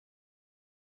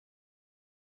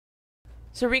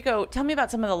So Rico, tell me about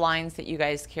some of the lines that you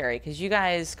guys carry, because you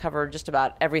guys cover just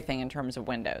about everything in terms of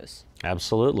windows.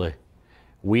 Absolutely.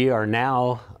 We are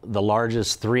now the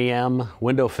largest 3M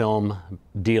window film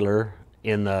dealer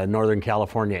in the Northern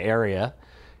California area,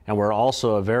 and we're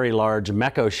also a very large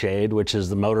Meco Shade, which is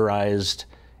the motorized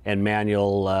and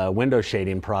manual window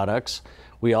shading products.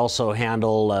 We also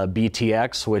handle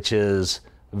BTX, which is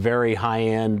very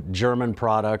high-end German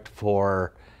product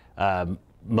for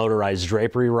motorized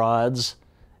drapery rods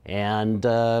and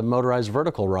motorized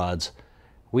vertical rods.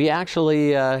 We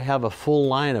actually have a full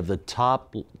line of the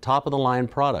top of the line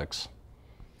products.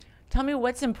 Tell me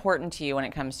what's important to you when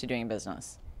it comes to doing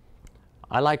business.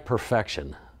 I like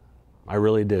perfection. I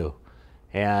really do.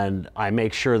 And I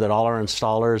make sure that all our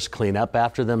installers clean up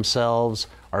after themselves.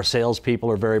 Our salespeople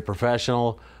are very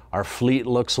professional. Our fleet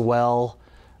looks well.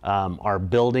 Our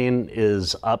building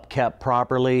is upkept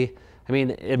properly. I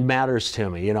mean, it matters to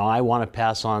me. You know, I want to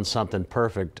pass on something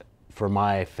perfect for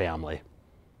my family.